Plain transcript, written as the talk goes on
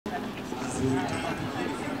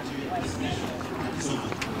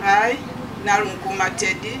I, Narumkuma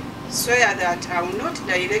Teddy, swear that I will not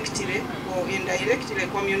directly or indirectly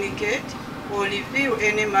communicate or reveal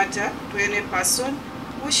any matter to any person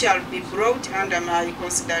who shall be brought under my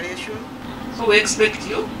consideration. So we expect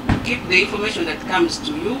you to keep the information that comes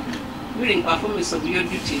to you during performance of your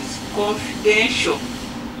duties confidential.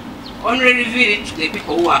 Only reveal it to the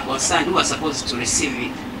people who are concerned, who are supposed to receive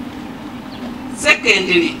it.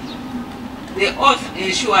 Secondly, the oath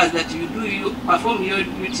ensures that you perform your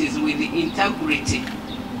duties with integrity.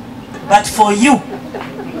 But for you,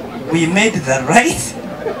 we made the right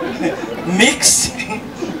mix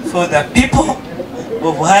for the people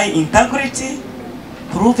of high integrity,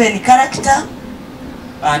 proven character,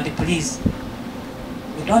 and please,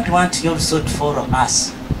 we don't want you also to follow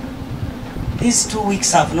us. These 2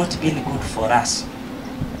 weeks have not been good for us.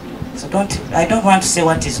 So I don't want to say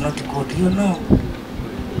what is not good, you know.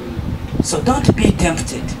 So don't be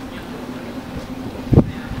tempted.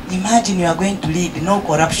 Imagine you are going to lead no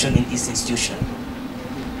corruption in this institution.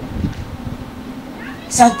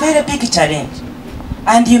 It's a very big challenge.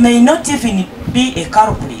 And you may not even be a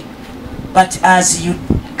culprit, but as you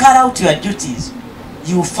carry out your duties,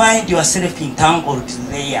 you find yourself entangled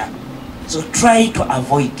there. So try to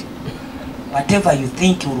avoid whatever you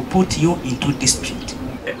think will put you into dispute.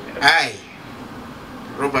 I,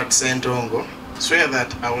 Robert Sentongo, swear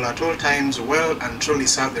that I will at all times well and truly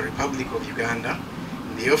serve the Republic of Uganda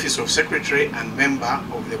in the office of Secretary and member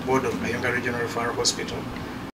of the Board of Kayunga Regional Referral Hospital,